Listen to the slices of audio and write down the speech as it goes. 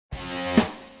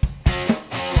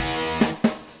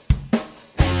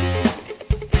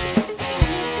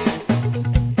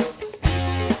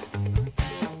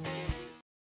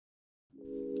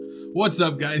What's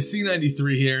up guys,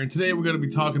 C93 here, and today we're going to be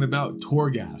talking about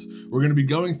Torghast. We're going to be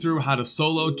going through how to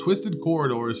solo Twisted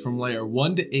Corridors from layer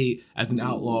 1 to 8 as an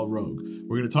Outlaw rogue.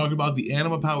 We're going to talk about the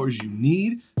Anima Powers you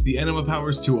need, the Anima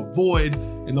Powers to avoid,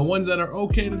 and the ones that are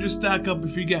okay to just stack up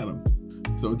if you get them.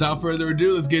 So without further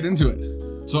ado, let's get into it.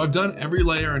 So I've done every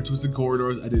layer on Twisted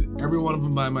Corridors. I did every one of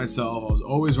them by myself. I was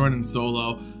always running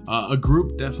solo. A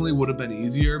group definitely would have been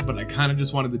easier, but I kind of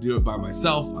just wanted to do it by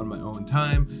myself on my own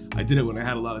time. I did it when I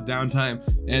had a lot of downtime.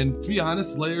 And to be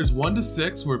honest, layers 1 to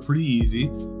 6 were pretty easy.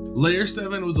 Layer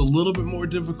 7 was a little bit more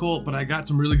difficult, but I got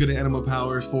some really good Anima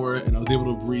Powers for it, and I was able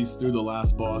to breeze through the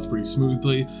last boss pretty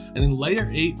smoothly. And then layer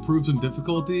 8 proved some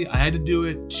difficulty. I had to do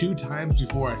it 2 times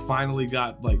before I finally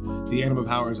got like the Anima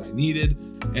Powers I needed,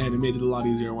 and it made it a lot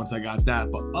easier once I got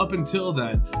that. But up until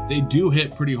then, they do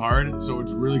hit pretty hard, so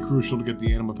it's really crucial to get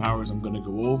the Anima Powers I'm going to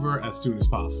go over as soon as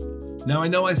possible. Now I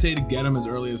know I say to get them as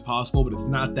early as possible, but it's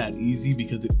not that easy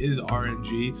because it is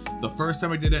RNG. The first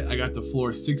time I did it, I got to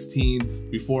floor 16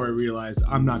 before I realized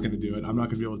I'm not going to do it. I'm not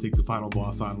going to be able to take the final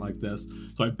boss on like this.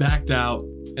 So I backed out.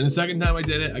 And the second time I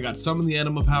did it, I got some of the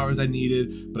Anima Powers I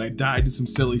needed, but I died to some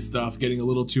silly stuff, getting a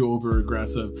little too over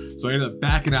aggressive. So I ended up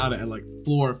backing out at like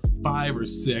floor 5 or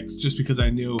 6 just because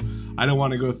I knew I don't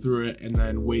want to go through it and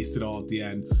then waste it all at the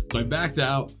end. So I backed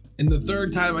out. And the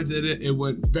third time I did it, it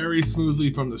went very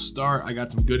smoothly from the start. I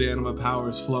got some good Anima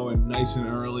Powers flowing nice and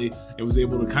early. I was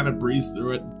able to kind of breeze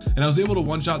through it. And I was able to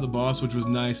one-shot the boss, which was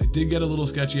nice. It did get a little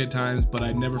sketchy at times, but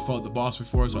I'd never fought the boss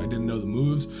before, so I didn't know the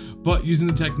moves. But using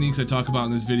the techniques I talk about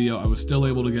in this video, I was still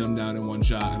able to get him down in one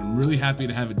shot. And I'm really happy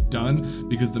to have it done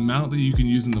because the mount that you can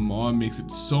use in the Maw makes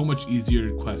it so much easier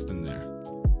to quest in there.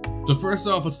 So first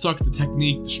off, let's talk the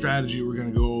technique, the strategy we're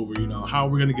going to go over, how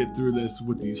we're going to get through this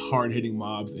with these hard-hitting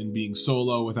mobs and being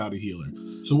solo without a healer.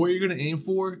 So what you're going to aim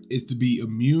for is to be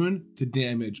immune to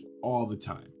damage all the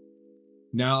time.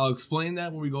 Now, I'll explain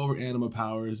that when we go over Anima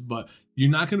Powers, but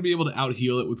you're not going to be able to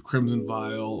out-heal it with Crimson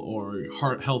Vial or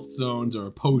Heart Health Zones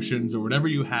or potions or whatever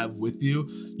you have with you.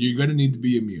 You're going to need to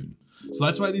be immune. So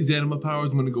that's why these Anima Powers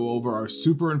I'm going to go over are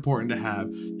super important to have.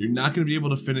 You're not going to be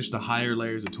able to finish the higher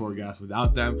layers of Torghast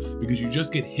without them because you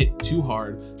just get hit too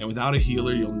hard, and without a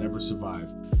healer, you'll never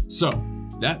survive. So,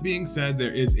 that being said,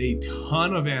 there is a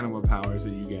ton of Anima Powers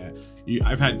that you get.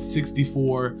 I've had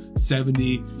 64,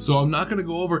 70, so I'm not going to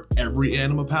go over every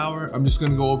Anima Power. I'm just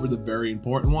going to go over the very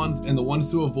important ones and the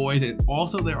ones to avoid. And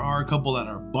also there are a couple that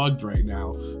are bugged right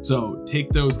now, so take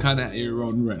those kind of at your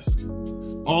own risk.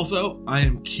 Also, I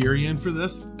am Kyrian for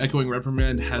this. Echoing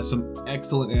Reprimand has some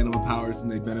excellent Anima Powers and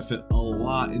they benefit a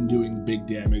lot in doing big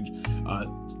damage.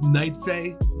 Night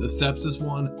Fae, the Sepsis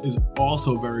one, is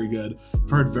also very good. I've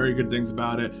heard very good things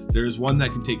about it. There's one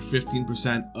that can take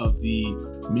 15% of the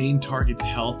main target's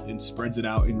health and spreads it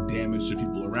out in damage to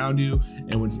people around you.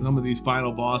 And when some of these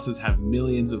final bosses have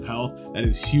millions of health, that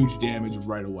is huge damage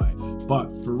right away.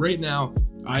 But for right now,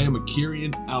 I am a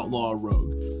Kyrian Outlaw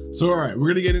rogue. So alright, we're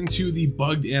going to get into the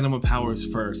bugged Anima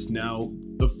Powers first. Now,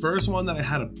 the first one that I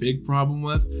had a big problem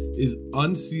with is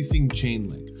Unceasing Chain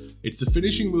Link. It's the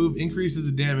finishing move, increases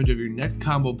the damage of your next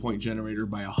combo point generator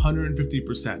by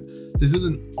 150%. This is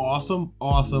an awesome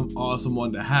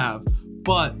one to have,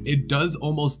 but it does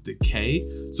almost decay.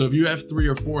 So if you have 3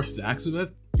 or 4 stacks of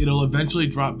it, it'll eventually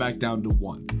drop back down to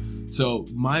 1. So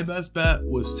my best bet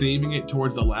was saving it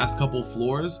towards the last couple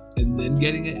floors and then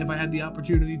getting it if I had the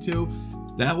opportunity to.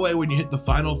 That way, when you hit the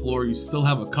final floor, you still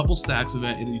have a couple stacks of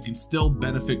it and you can still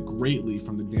benefit greatly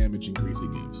from the damage increase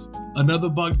it gives. Another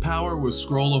bugged power was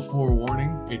Scroll of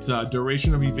Forewarning. Its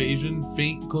duration of evasion,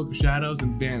 Faint, Cloak of Shadows,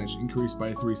 and Vanish increased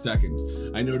by 3 seconds.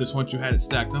 I noticed once you had it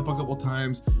stacked up a couple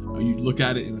times, you'd look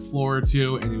at it in a floor or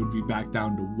two and it would be back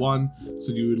down to 1.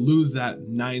 So you would lose that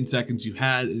 9 seconds you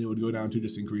had and it would go down to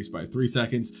just increase by 3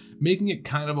 seconds, making it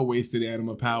kind of a wasted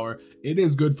Anima Power. It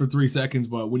is good for 3 seconds,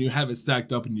 but when you have it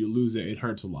stacked up and you lose it, it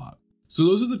hurts a lot. So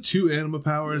those are the 2 Anima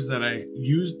Powers that I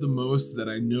used the most, that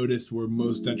I noticed were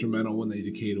most detrimental when they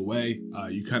decayed away.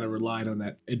 You kind of relied on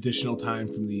that additional time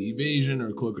from the evasion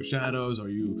or Cloak of Shadows, or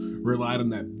you relied on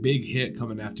that big hit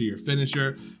coming after your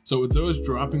finisher. So with those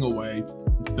dropping away,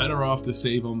 it's better off to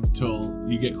save them till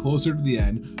you get closer to the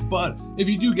end. But if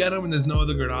you do get them and there's no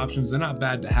other good options, they're not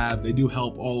bad to have. They do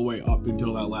help all the way up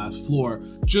until that last floor.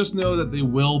 Just know that they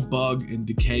will bug and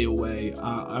decay away.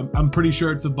 I'm pretty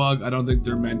sure it's a bug. I don't think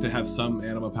they're meant to have some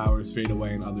Anima Powers fade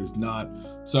away and others not.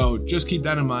 So just keep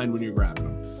that in mind when you're grabbing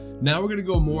them. Now we're going to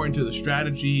go more into the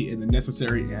strategy and the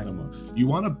necessary Anima. You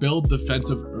want to build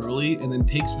defensive early and then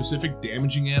take specific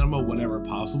damaging Anima whenever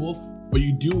possible. but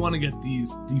you do want to get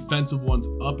these defensive ones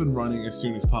up and running as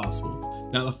soon as possible.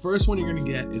 Now the first one you're going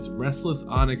to get is Restless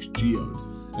Onyx Geodes,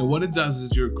 and what it does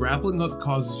is your grappling hook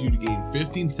causes you to gain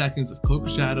 15 seconds of Cloak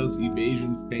of Shadows,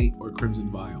 Evasion, Feint, or Crimson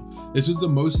Vial. This is the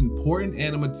most important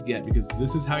anima to get because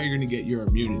this is how you're going to get your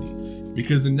immunity.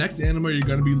 Because the next anima you're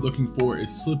going to be looking for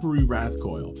is Slippery Wrath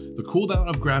Coil. The cooldown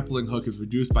of grappling hook is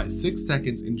reduced by 6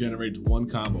 seconds and generates 1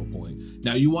 combo point.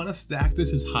 Now you want to stack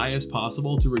this as high as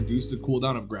possible to reduce the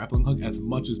cooldown of grappling hook as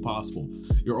much as possible.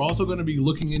 You're also going to be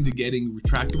looking into getting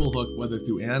retractable hook whether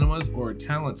through animas or a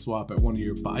talent swap at one of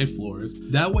your buy floors.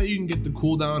 That way you can get the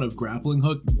cooldown of grappling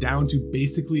hook down to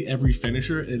basically every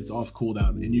finisher it's off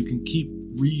cooldown, and you can keep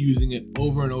reusing it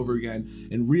over and over again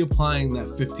and reapplying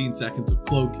that 15 seconds of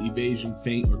Cloak, Evasion,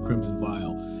 Feint, or Crimson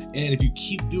Vial. And if you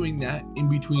keep doing that in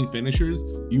between finishers,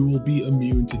 you will be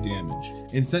immune to damage.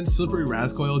 And since Slippery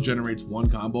Wrath Coil generates 1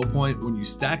 combo point, when you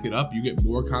stack it up, you get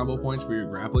more combo points for your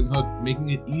grappling hook,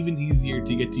 making it even easier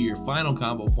to get to your final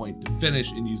combo point to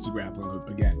finish and use the grappling hook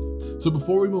again. So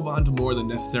before we move on to more of the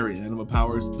necessary anima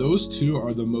powers, those two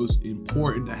are the most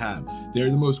important to have. They're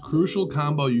the most crucial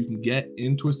combo you can get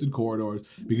in Twisted Corridors,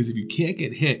 because if you can't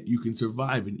get hit, you can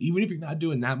survive. And even if you're not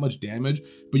doing that much damage,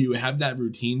 but you have that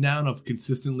routine down of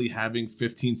consistently having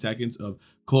 15 seconds of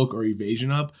Cloak or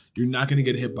Evasion up, you're not going to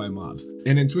get hit by mobs.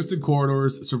 And in Twisted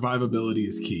Corridors, survivability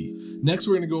is key. Next,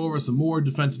 we're going to go over some more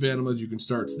defensive animas you can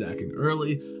start stacking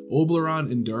early. Oberon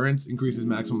Endurance increases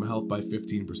maximum health by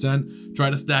 15%. Try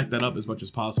to stack that up as much as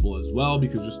possible as well,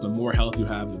 because just the more health you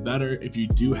have, the better. If you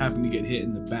do happen to get hit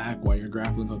in the back while you're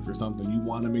grappling hook or something, you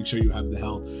want to make sure you have the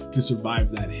health to survive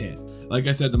that hit. Like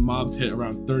I said, the mobs hit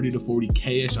around 30 to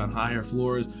 40k-ish on higher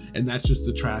floors, and that's just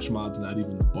the trash mobs, not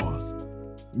even the boss.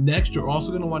 Next, you're also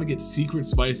going to want to get Secret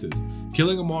Spices.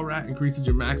 Killing a mole rat increases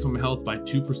your maximum health by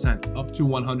 2%, up to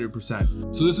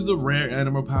 100%. So this is a rare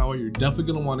anima power. You're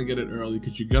definitely going to want to get it early,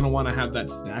 because you're going to want to have that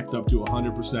stacked up to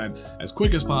 100% as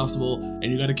quick as possible, and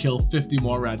you got to kill 50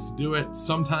 mole rats to do it.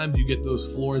 Sometimes you get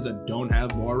those floors that don't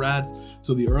have mole rats,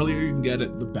 so the earlier you can get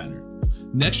it, the better.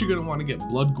 Next, you're going to want to get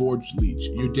Blood Gorge Leech.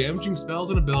 Your damaging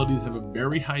spells and abilities have a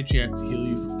very high chance to heal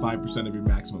you for 5% of your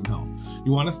maximum health.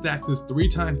 You want to stack this 3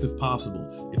 times if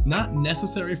possible. It's not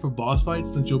necessary for boss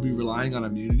fights since you'll be relying on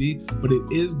immunity, but it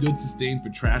is good sustain for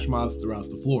trash mobs throughout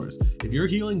the floors. If you're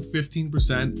healing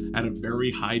 15% at a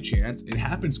very high chance, it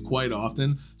happens quite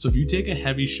often, so if you take a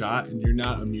heavy shot and you're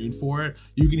not immune for it,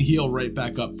 you can heal right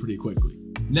back up pretty quickly.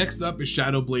 Next up is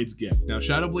Shadowblade's Gift. Now,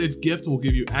 Shadowblade's Gift will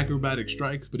give you acrobatic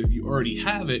strikes, but if you already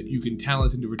have it, you can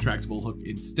talent into retractable hook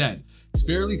instead. It's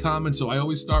fairly common, so I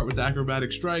always start with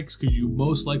acrobatic strikes because you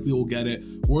most likely will get it.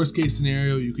 Worst case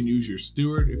scenario, you can use your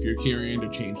Steward if you're Kyrian to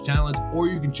change talents, or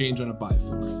you can change on a buy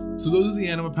floor. So those are the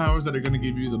anima powers that are going to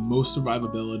give you the most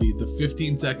survivability. The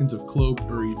 15 seconds of Cloak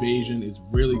or Evasion is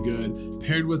really good,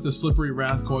 paired with the Slippery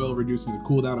Wrath Coil, reducing the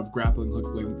cooldown of grappling hook,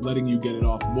 letting you get it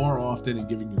off more often and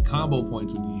giving you combo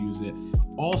points when you use it.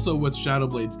 Also with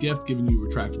Shadowblade's Gift giving you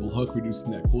retractable hook,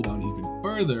 reducing that cooldown even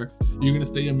further, you're going to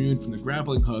stay immune from the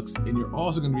grappling hooks, and you're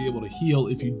also going to be able to heal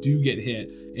if you do get hit,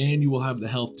 and you will have the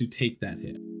health to take that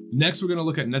hit. Next, we're going to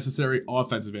look at necessary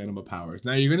offensive anima powers.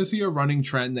 Now, you're going to see a running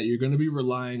trend that you're going to be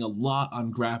relying a lot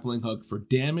on grappling hook for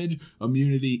damage,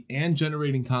 immunity, and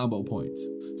generating combo points.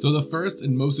 So the first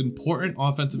and most important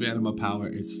offensive anima power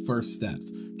is First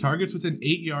Steps. Targets within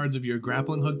 8 yards of your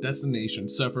grappling hook destination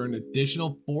suffer an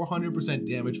additional 400%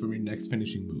 damage from your next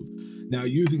finishing move. Now,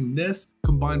 using this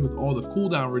combined with all the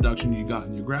cooldown reduction you got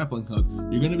in your grappling hook,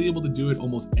 you're going to be able to do it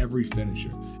almost every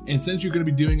finisher. And since you're going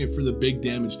to be doing it for the big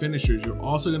damage finishers, you're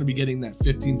also going to be getting that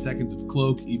 15 seconds of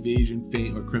Cloak, Evasion,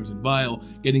 Feint, or Crimson Vial,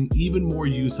 getting even more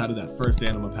use out of that first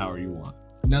anima power you want.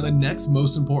 Now, the next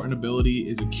most important ability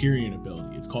is a Kyrian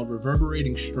ability. It's called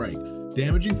Reverberating Strike.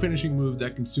 Damaging finishing moves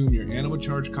that consume your anima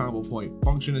charge combo point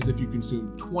function as if you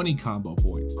consume 20 combo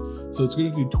points. So it's going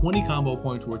to do 20 combo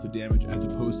points worth of damage as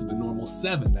opposed to the normal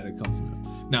 7 that it comes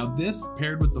with. Now this,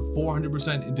 paired with the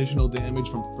 400% additional damage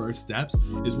from First Steps,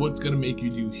 is what's going to make you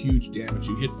do huge damage.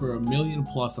 You hit for 1,000,000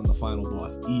 plus on the final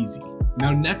boss easy.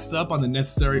 Now next up on the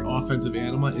necessary offensive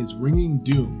anima is Ringing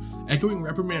Doom. Echoing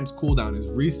Reprimand's cooldown is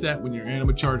reset when your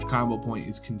anima charge combo point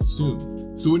is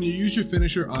consumed. So when you use your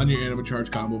finisher on your anima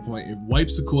charge combo point, it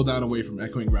wipes the cooldown away from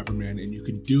Echoing Reprimand, and you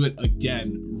can do it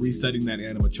again, resetting that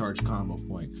anima charge combo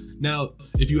point. Now,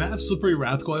 if you have Slippery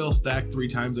Wrath Coil stacked 3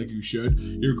 times like you should,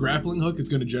 your grappling hook is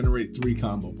going to generate 3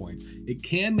 combo points. It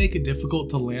can make it difficult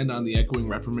to land on the Echoing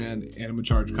Reprimand anima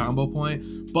charge combo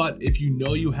point, but if you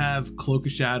know you have Cloak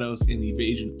of Shadows and and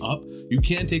evasion up, you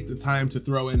can take the time to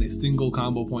throw in a single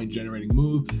combo point generating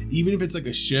move, even if it's like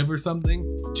a shiv or something,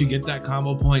 to get that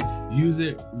combo point, use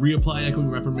it, reapply echoing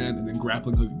reprimand, and then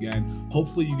grappling hook again.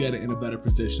 Hopefully you get it in a better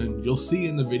position. You'll see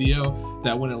in the video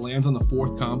that when it lands on the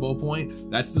 4th combo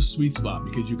point, that's the sweet spot,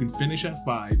 because you can finish at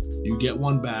 5, you get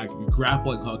one back, you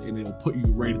grappling hook, and it'll put you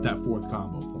right at that 4th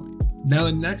combo point. Now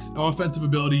the next offensive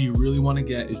ability you really want to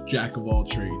get is Jack of all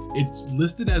trades. It's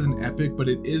listed as an epic, but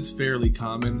it is fairly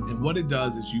common, and what it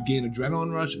does is you gain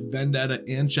Adrenaline Rush, Vendetta,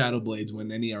 and Shadow Blades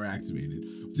when any are activated.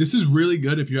 This is really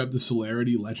good if you have the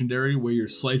Celerity Legendary, where your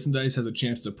Slice and Dice has a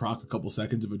chance to proc a couple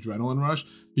seconds of Adrenaline Rush,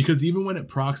 because even when it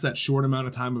procs that short amount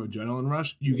of time of Adrenaline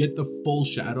Rush, you get the full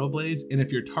Shadow Blades, and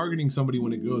if you're targeting somebody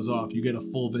when it goes off, you get a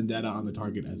full Vendetta on the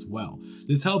target as well.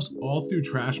 This helps all through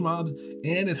trash mobs,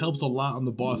 and it helps a lot on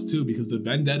the boss too, because the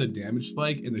Vendetta damage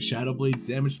spike and the Shadow Blades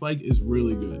damage spike is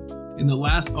really good. In the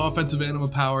last offensive Anima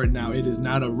Power, now it is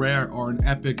not a rare or an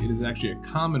epic, it is actually a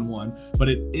common one, but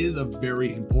it is a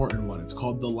very important one. It's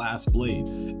called the Last Blade.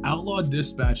 Outlaw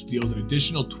Dispatch deals an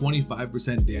additional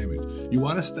 25% damage. You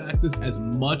want to stack this as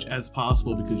much as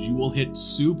possible because you will hit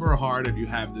super hard if you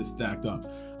have this stacked up.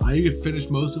 I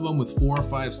finished most of them with 4 or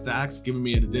 5 stacks, giving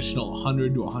me an additional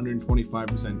 100 to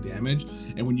 125% damage.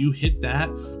 And when you hit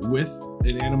that with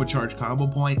an Anima Charge combo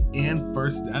point and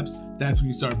first steps, that's when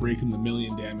you start breaking the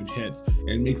million damage hits, and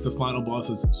it makes the final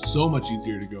bosses so much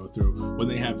easier to go through when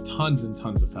they have tons and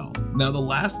tons of health. Now the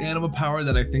last Anima Power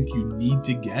that I think you need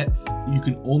to get, you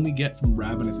can only get from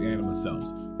Ravenous Anima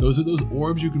Cells. Those are those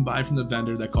orbs you can buy from the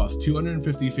vendor that cost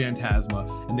 250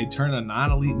 Phantasma, and they turn a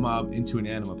non-elite mob into an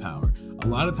Anima Power. A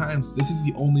lot of times, this is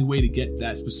the only way to get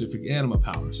that specific Anima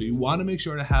Power, so you want to make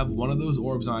sure to have one of those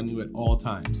orbs on you at all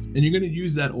times. And you're going to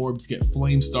use that orb to get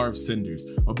Flame Starved Cinders.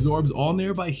 Absorbs all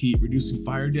nearby heat, reducing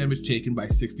fire damage taken by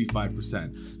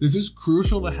 65%. This is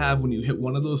crucial to have when you hit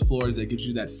one of those floors that gives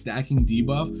you that stacking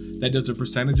debuff that does a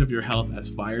percentage of your health as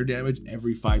fire damage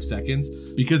every 5 seconds,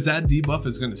 because that debuff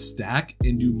is going to stack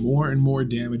and do more and more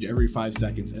damage every 5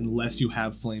 seconds unless you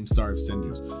have Flame Starved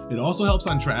Cinders. It also helps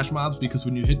on trash mobs because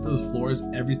when you hit those floors,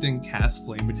 everything casts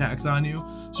flame attacks on you,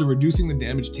 so reducing the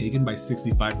damage taken by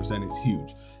 65% is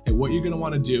huge. And what you're going to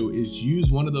want to do is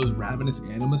use one of those Ravenous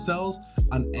Anima Cells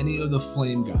on any of the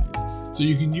flame guys. So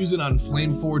you can use it on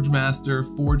Flame Forge Master,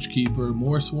 Forge Keeper,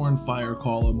 Moorsworn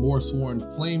Firecaller,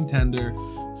 Moorsworn Flame Tender,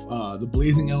 the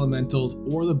Blazing Elementals,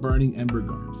 or the Burning Ember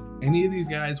Guards. Any of these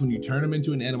guys, when you turn them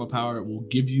into an Anima Power, it will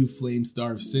give you Flame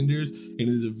Starved Cinders, and it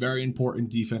is a very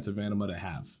important defensive anima to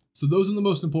have. So those are the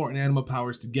most important Anima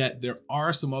Powers to get. There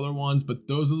are some other ones, but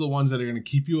those are the ones that are going to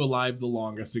keep you alive the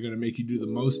longest. They're going to make you do the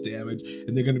most damage,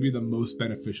 and they're going to be the most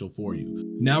beneficial for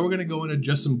you. Now we're going to go into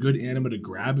just some good anima to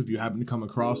grab if you happen to come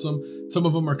across them. Some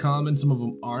of them are common, some of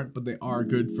them aren't, but they are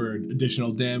good for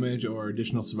additional damage or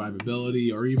additional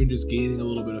survivability, or even just gaining a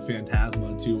little bit of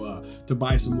Phantasma to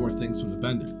buy some more things from the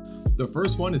vendor. The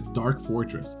first one is Dark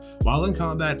Fortress. While in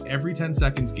combat, every 10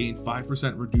 seconds gain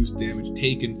 5% reduced damage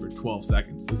taken for 12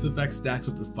 seconds. This effect stacks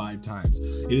up to 5 times.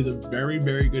 It is a very,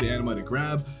 very good anima to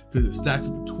grab because it stacks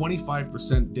up to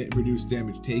 25% reduced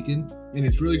damage taken, and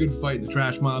it's really good for fighting the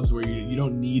trash mobs where you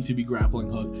don't need to be grappling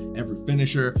hook every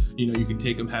finisher. You know, you can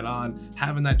take them head on.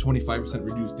 Having that 25%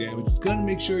 reduced damage is going to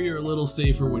make sure you're a little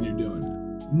safer when you're doing it.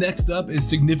 Next up is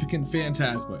Significant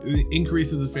Phantasma. It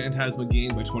increases the Phantasma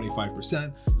gain by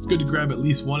 25%. It's good to grab at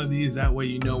least one of these, that way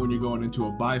you know when you're going into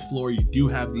a buy floor, you do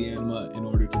have the anima in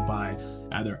order to buy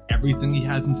either everything he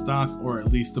has in stock or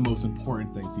at least the most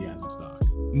important things he has in stock.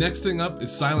 Next thing up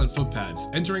is Silent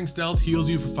Footpads. Entering stealth heals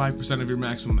you for 5% of your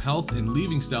maximum health, and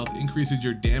leaving stealth increases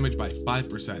your damage by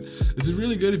 5%. This is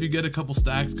really good if you get a couple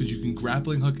stacks because you can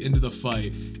grappling hook into the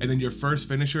fight, and then your first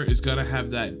finisher is gonna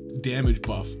have that damage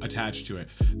buff attached to it.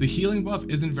 The healing buff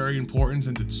isn't very important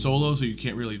since it's solo, so you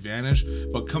can't really vanish,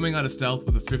 but coming out of stealth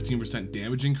with a 15%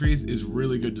 damage increase is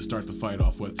really good to start the fight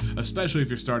off with, especially if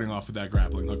you're starting off with that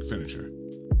grappling hook finisher.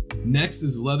 Next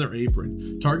is Leather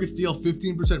Apron. Targets deal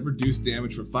 15% reduced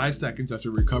damage for 5 seconds after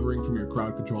recovering from your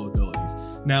crowd control abilities.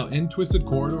 Now, in Twisted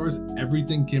Corridors,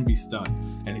 everything can be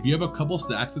stunned, and if you have a couple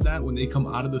stacks of that, when they come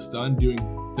out of the stun doing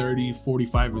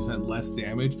 30-45% less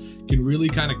damage, can really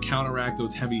kind of counteract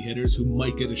those heavy hitters who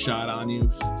might get a shot on you.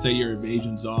 Say your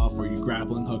evasion's off or you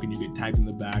grappling hook and you get tagged in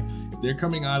the back. If they're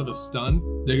coming out of a stun,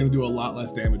 they're going to do a lot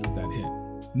less damage with that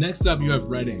hit. Next up, you have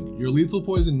red ink. Your lethal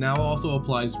poison now also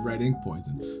applies red ink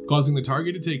poison, causing the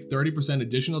target to take 30%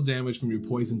 additional damage from your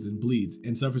poisons and bleeds,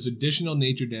 and suffers additional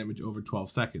nature damage over 12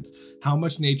 seconds. How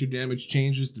much nature damage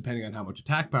changes depending on how much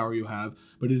attack power you have,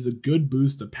 but it is a good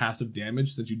boost to passive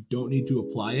damage since you don't need to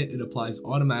apply it, it applies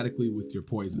automatically with your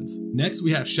poisons. Next,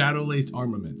 we have Shadow Laced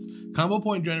Armaments. Combo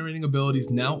point generating abilities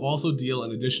now also deal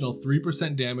an additional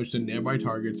 3% damage to nearby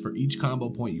targets for each combo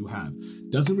point you have.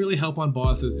 Doesn't really help on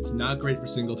bosses, it's not great for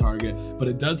single target, but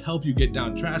it does help you get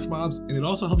down trash mobs, and it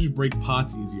also helps you break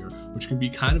pots easier, which can be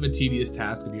kind of a tedious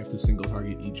task if you have to single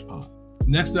target each pot.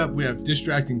 Next up, we have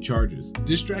Distracting Charges.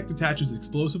 Distract attaches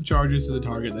explosive charges to the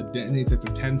target that detonates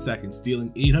after 10 seconds,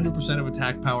 dealing 800% of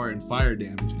attack power and fire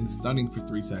damage and stunning for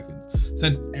 3 seconds.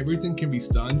 Since everything can be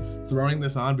stunned, throwing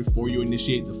this on before you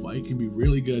initiate the fight can be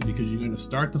really good because you're going to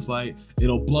start the fight,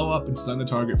 it'll blow up and stun the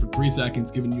target for 3 seconds,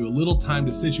 giving you a little time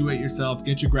to situate yourself,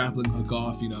 get your grappling hook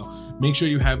off, make sure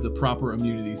you have the proper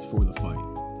immunities for the fight.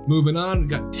 Moving on, we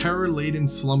got Terror-Laden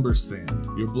Slumber Sand.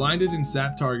 Your blinded and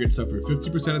sap targets suffer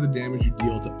 50% of the damage you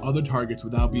deal to other targets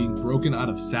without being broken out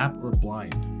of sap or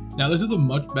blind. Now, this is a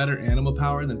much better Anima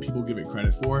Power than people give it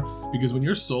credit for, because when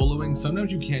you're soloing,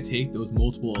 sometimes you can't take those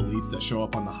multiple elites that show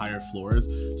up on the higher floors.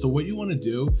 So what you want to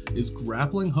do is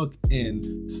grappling hook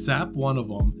in, sap one of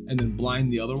them, and then blind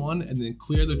the other one, and then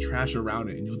clear the trash around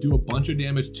it, and you'll do a bunch of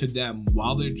damage to them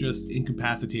while they're just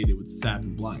incapacitated with sap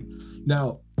and blind.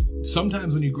 Now,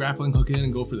 sometimes when you grappling hook in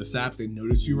and go for the sap, they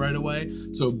notice you right away.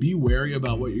 So be wary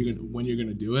about when you're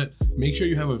gonna do it. Make sure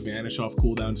you have a vanish off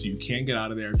cooldown so you can get out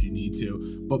of there if you need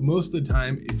to. But most of the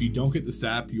time, if you don't get the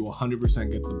sap, you will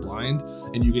 100% get the blind,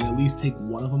 and you can at least take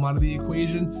one of them out of the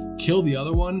equation, kill the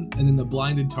other one, and then the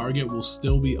blinded target will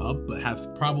still be up, but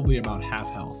have probably about half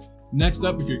health. Next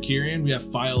up, if you're Kyrian, we have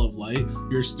Phial of Light.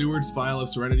 Your Steward's Phial of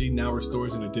Serenity now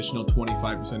restores an additional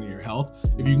 25% of your health.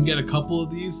 If you can get a couple of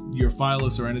these, your Phial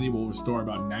of Serenity will restore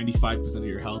about 95% of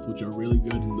your health, which are really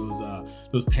good in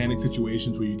those panic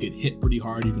situations where you get hit pretty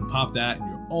hard. You can pop that and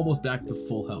you're almost back to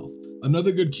full health.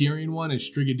 Another good Kyrian one is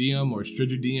Strigidium or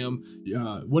Strigidium.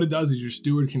 What it does is your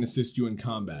steward can assist you in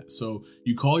combat. So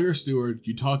you call your steward,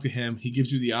 you talk to him, he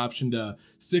gives you the option to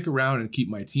stick around and keep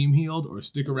my team healed, or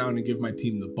stick around and give my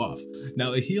team the buff. Now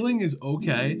the healing is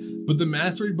okay, but the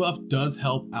mastery buff does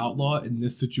help Outlaw in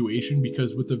this situation,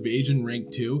 because with evasion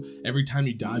rank 2, every time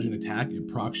you dodge an attack, it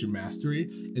procs your mastery,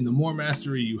 and the more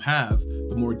mastery you have,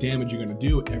 the more damage you're going to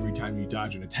do every time you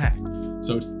dodge an attack.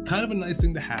 So it's kind of a nice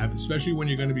thing to have, especially when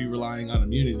you're going to be relying on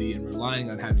immunity and relying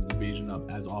on having evasion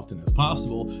up as often as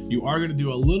possible. You are going to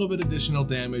do a little bit additional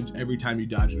damage every time you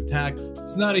dodge an attack.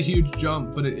 It's not a huge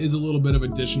jump, but it is a little bit of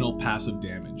additional passive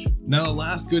damage. Now the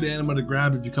last good anima to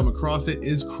grab if you come across it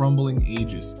is Crumbling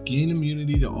Aegis. Gain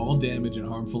immunity to all damage and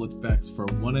harmful effects for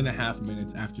 1.5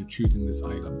 minutes after choosing this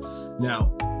item.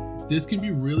 Now, this can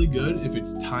be really good if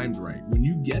it's timed right. When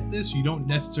you get this, you don't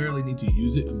necessarily need to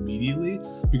use it immediately,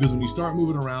 because when you start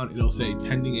moving around, it'll say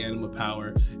pending Anima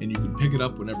Power, and you can pick it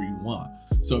up whenever you want.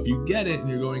 So if you get it and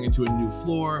you're going into a new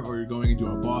floor or you're going into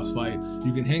a boss fight,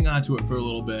 you can hang on to it for a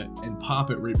little bit and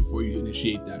pop it right before you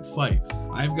initiate that fight.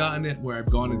 I've gotten it where I've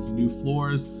gone into new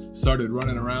floors, started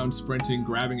running around, sprinting,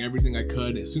 grabbing everything I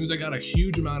could. As soon as I got a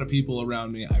huge amount of people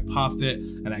around me, I popped it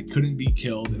and I couldn't be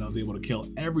killed, and I was able to kill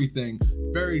everything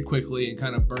very quickly and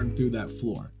kind of burn through that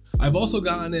floor. I've also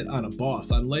gotten it on a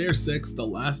boss. On layer 6, the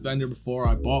last vendor before,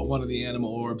 I bought one of the anima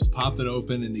orbs, popped it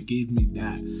open, and it gave me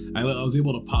that. I was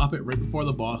able to pop it right before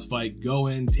the boss fight, go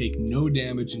in, take no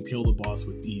damage, and kill the boss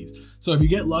with ease. So if you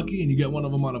get lucky and you get one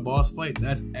of them on a boss fight,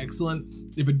 that's excellent.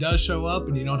 If it does show up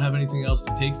and you don't have anything else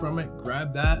to take from it,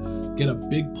 grab that, get a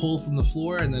big pull from the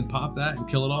floor, and then pop that and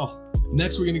kill it all.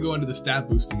 Next, we're going to go into the stat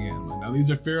boosting anima. Now these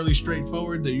are fairly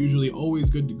straightforward. They're usually always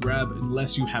good to grab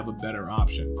unless you have a better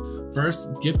option.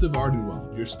 First, Gift of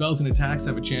Ardenweld. Your spells and attacks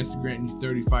have a chance to grant you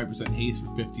 35% haste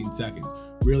for 15 seconds.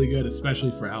 Really good,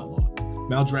 especially for Outlaw.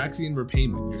 Maldraxian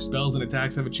Repayment. Your spells and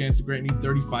attacks have a chance to grant you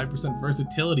 35%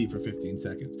 versatility for 15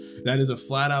 seconds. That is a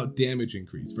flat out damage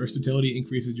increase. Versatility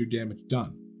increases your damage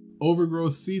done.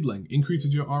 Overgrowth Seedling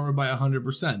increases your armor by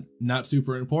 100%. Not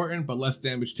super important, but less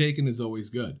damage taken is always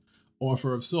good.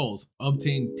 Offer of Souls.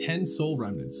 Obtain 10 Soul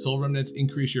Remnants. Soul Remnants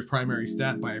increase your primary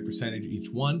stat by a percentage each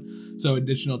one. So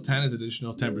additional 10 is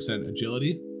additional 10%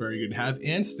 agility. Very good to have.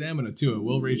 And stamina too. It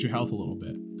will raise your health a little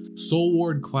bit. Soul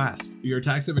Ward Clasp. Your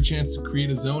attacks have a chance to create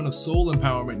a zone of soul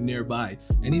empowerment nearby.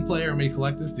 Any player may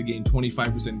collect this to gain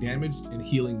 25% damage and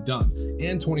healing done,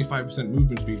 and 25%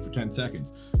 movement speed for 10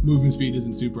 seconds. Movement speed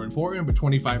isn't super important, but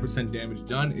 25% damage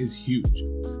done is huge.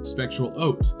 Spectral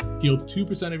Oats. Heal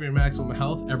 2% of your maximum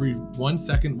health every 1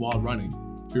 second while running.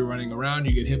 If you're running around,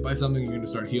 you get hit by something, you're going to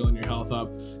start healing your health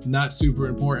up. Not super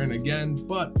important again,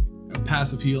 but a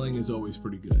passive healing is always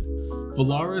pretty good.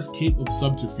 Valara's Cape of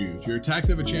Subterfuge. Your attacks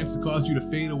have a chance to cause you to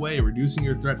fade away, reducing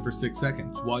your threat for 6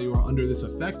 seconds. While you are under this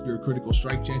effect, your critical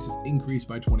strike chances increase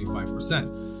by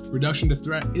 25%. Reduction to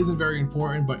threat isn't very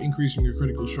important, but increasing your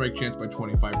critical strike chance by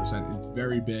 25% is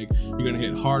very big. You're going to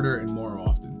hit harder and more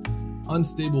often.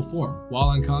 Unstable Form.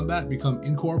 While in combat, become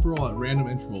incorporeal at random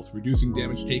intervals, reducing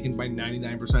damage taken by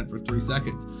 99% for 3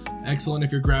 seconds. Excellent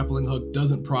if your grappling hook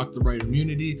doesn't proc the right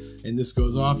immunity, and this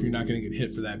goes off, you're not going to get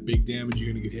hit for that big damage,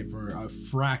 you're going to get hit for a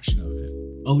fraction of it.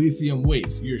 Aletheum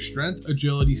Weights. Your strength,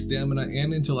 agility, stamina,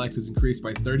 and intellect is increased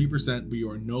by 30%, but you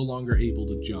are no longer able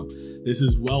to jump. This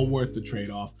is well worth the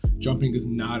trade-off. Jumping is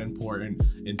not important,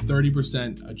 and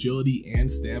 30% agility and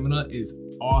stamina is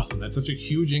awesome. That's such a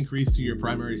huge increase to your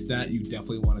primary stat, you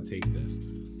definitely want to take this.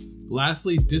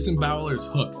 Lastly, Disemboweler's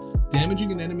Hook.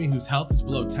 Damaging an enemy whose health is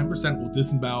below 10% will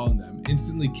disembowel them,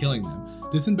 instantly killing them.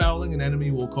 Disemboweling an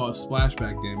enemy will cause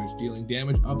splashback damage, dealing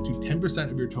damage up to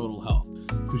 10% of your total health,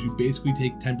 because you basically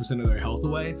take 10% of their health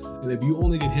away, and if you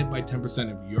only get hit by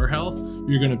 10% of your health,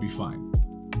 you're going to be fine.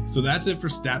 So that's it for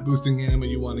stat boosting anima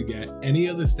you want to get. Any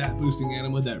other stat boosting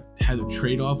anima that has a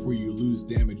trade-off where you lose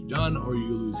damage done or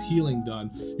you lose healing done,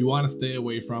 you want to stay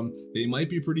away from. They might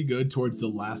be pretty good towards the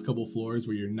last couple floors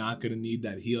where you're not going to need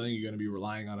that healing, you're going to be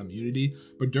relying on immunity.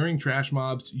 But during trash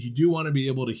mobs, you do want to be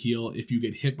able to heal if you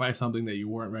get hit by something that you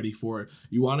weren't ready for.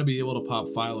 You want to be able to pop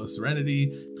Phial of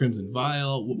Serenity, Crimson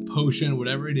Vial, Potion,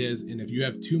 whatever it is, and if you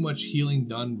have too much healing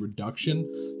done reduction,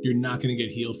 you're not going to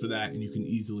get healed for that and you can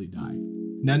easily die.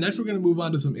 Now next we're going to move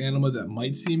on to some anima that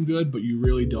might seem good, but you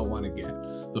really don't want to get.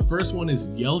 The first one is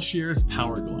Yelshir's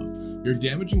Power Glove. Your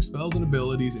damaging spells and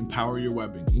abilities empower your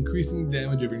weapon, increasing the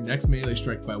damage of your next melee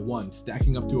strike by 1,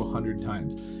 stacking up to 100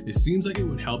 times. It seems like it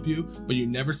would help you, but you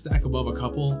never stack above a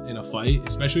couple in a fight,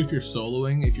 especially if you're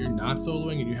soloing. If you're not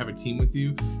soloing and you have a team with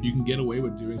you, you can get away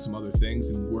with doing some other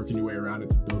things and working your way around it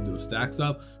to build those stacks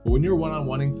up. But when you're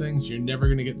one-on-oneing things, you're never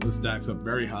going to get those stacks up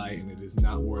very high, and it is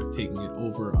not worth taking it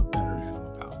over a better anima power.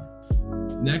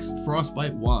 Next,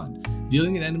 Frostbite Wand.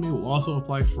 Dealing an enemy will also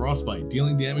apply Frostbite,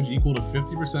 dealing damage equal to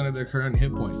 50% of their current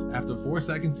hit points. After 4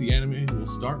 seconds, the enemy will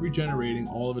start regenerating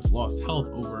all of its lost health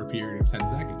over a period of 10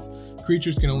 seconds.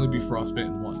 Creatures can only be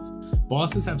frostbitten once.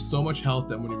 Bosses have so much health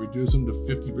that when you reduce them to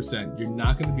 50%, you're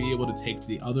not going to be able to take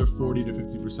the other 40 to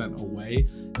 50% away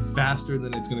faster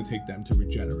than it's going to take them to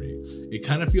regenerate. It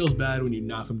kind of feels bad when you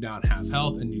knock them down half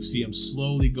health and you see them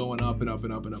slowly going up and up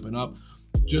and up and up and up.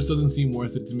 Just doesn't seem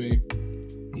worth it to me.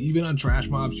 Even on trash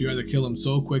mobs, you either kill them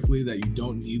so quickly that you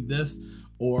don't need this,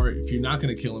 or if you're not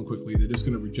going to kill them quickly, they're just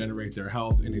going to regenerate their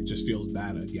health and it just feels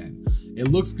bad again. It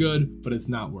looks good, but it's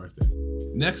not worth it.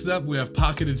 Next up, we have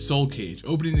Pocketed Soul Cage.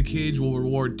 Opening the cage will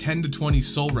reward 10 to 20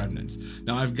 soul remnants.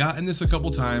 Now, I've gotten this a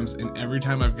couple times, and every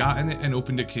time I've gotten it and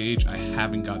opened a cage, I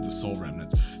haven't got the soul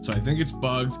remnants. So I think it's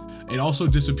bugged. It also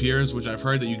disappears, which I've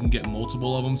heard that you can get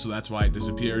multiple of them, so that's why it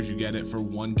disappears. You get it for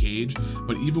one cage.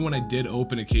 But even when I did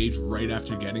open a cage right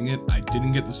after getting it, I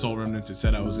didn't get the soul remnants it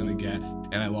said I was going to get,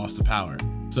 and I lost the power.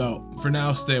 So for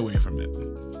now, stay away from it.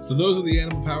 So those are the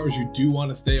anima powers you do want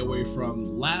to stay away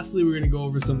from. Lastly, we're going to go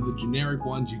over some of the generic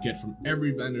ones you get from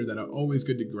every vendor that are always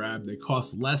good to grab. They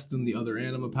cost less than the other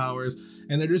anima powers,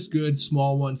 and they're just good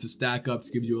small ones to stack up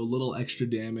to give you a little extra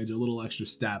damage, a little extra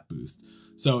stat boost.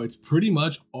 So it's pretty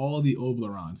much all the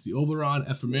Oblerons. The Obleron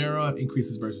Ephemera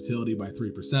increases versatility by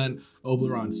 3%.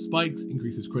 Obleron Spikes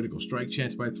increases critical strike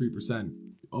chance by 3%.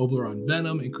 Obleron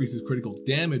Venom increases critical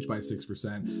damage by 6%,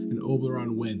 and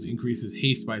Obleron Winds increases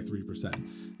haste by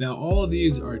 3%. Now, all of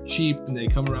these are cheap and they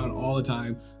come around all the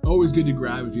time. Always good to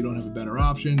grab if you don't have a better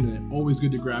option, and always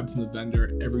good to grab from the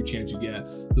vendor every chance you get.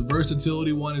 The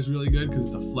versatility one is really good because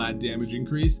it's a flat damage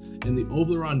increase, and the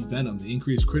Obleron Venom, the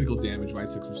increased critical damage by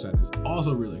 6%, is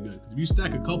also really good. If you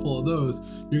stack a couple of those,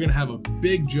 you're going to have a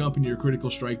big jump in your critical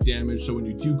strike damage, so when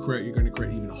you do crit, you're going to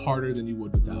crit even harder than you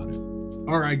would without it.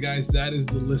 Alright guys, that is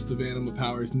the list of anima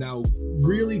powers. Now,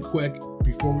 really quick,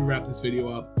 before we wrap this video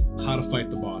up, how to fight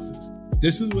the bosses.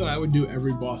 This is what I would do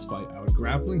every boss fight. I would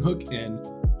grappling hook in,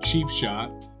 cheap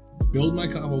shot, build my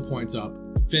combo points up,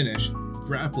 finish,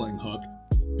 grappling hook,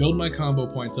 build my combo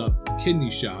points up,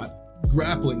 kidney shot,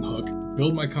 grappling hook,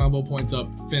 build my combo points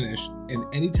up, finish, and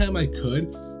anytime I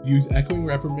could, use Echoing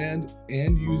Reprimand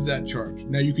and use that charge.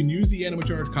 Now you can use the Anima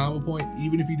Charge combo point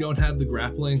even if you don't have the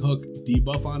grappling hook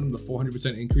debuff on them, the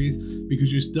 400% increase,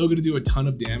 because you're still going to do a ton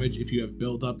of damage if you have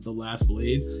built up the last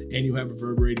blade and you have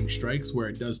reverberating strikes where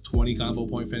it does 20 combo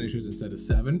point finishes instead of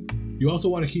 7. You also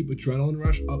want to keep Adrenaline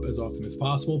Rush up as often as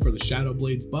possible for the Shadow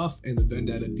Blades buff and the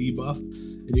Vendetta debuff.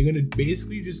 And you're going to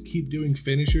basically just keep doing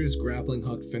finishers, grappling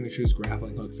hook, finishers,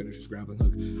 grappling hook, finishers, grappling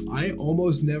hook. I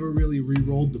almost never really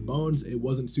re-rolled the bones. It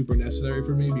wasn't super necessary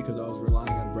for me because I was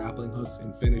relying on grappling hooks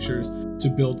and finishers to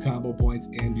build combo points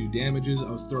and do damages. I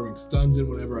was throwing stuns in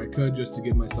whenever I could just to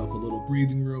give myself a little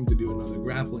breathing room to do another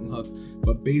grappling hook.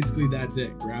 But basically that's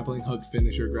it. Grappling hook,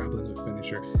 finisher, grappling hook,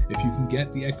 finisher. If you can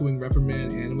get the Echoing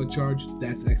Reprimand Anima charge,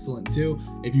 that's excellent too.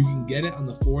 If you can get it on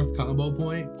the 4th combo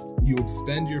point, you would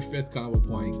spend your 5th combo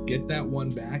point, get that one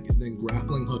back, and then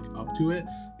grappling hook up to it.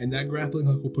 And that grappling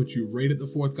hook will put you right at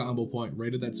the 4th combo point,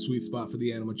 right at that sweet spot for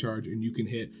the Anima charge, and you can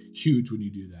hit huge when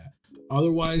you do that.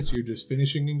 Otherwise, you're just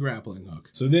finishing and grappling hook.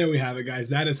 So there we have it, guys.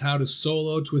 That is how to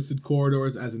solo Twisted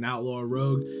Corridors as an Outlaw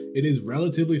Rogue. It is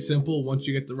relatively simple. Once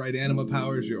you get the right Anima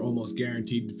powers, you're almost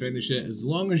guaranteed to finish it. As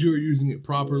long as you're using it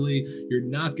properly, you're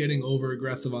not getting over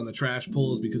aggressive on the trash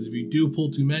pulls, because if you do pull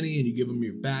too many and you give them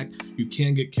your back, you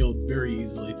can get killed very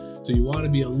easily. So you want to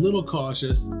be a little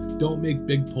cautious, don't make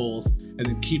big pulls, and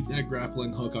then keep that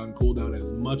grappling hook on cooldown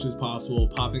as much as possible,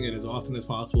 popping it as often as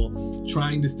possible,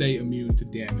 trying to stay immune to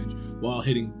damage while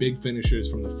hitting big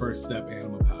finishers from the first step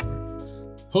Anima Power.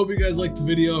 Hope you guys liked the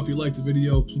video. If you liked the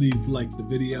video, please like the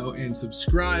video and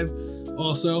subscribe.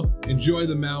 Also, enjoy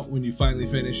the mount when you finally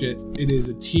finish it. It is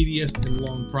a tedious and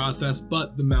long process,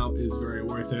 but the mount is very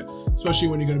worth it, especially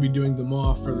when you're going to be doing them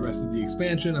off for the rest of the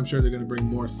expansion. I'm sure they're going to bring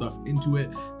more stuff into it.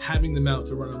 Having the mount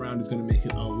to run around is going to make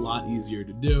it a lot easier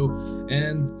to do.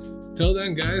 And till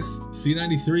then, guys,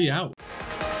 C93 out.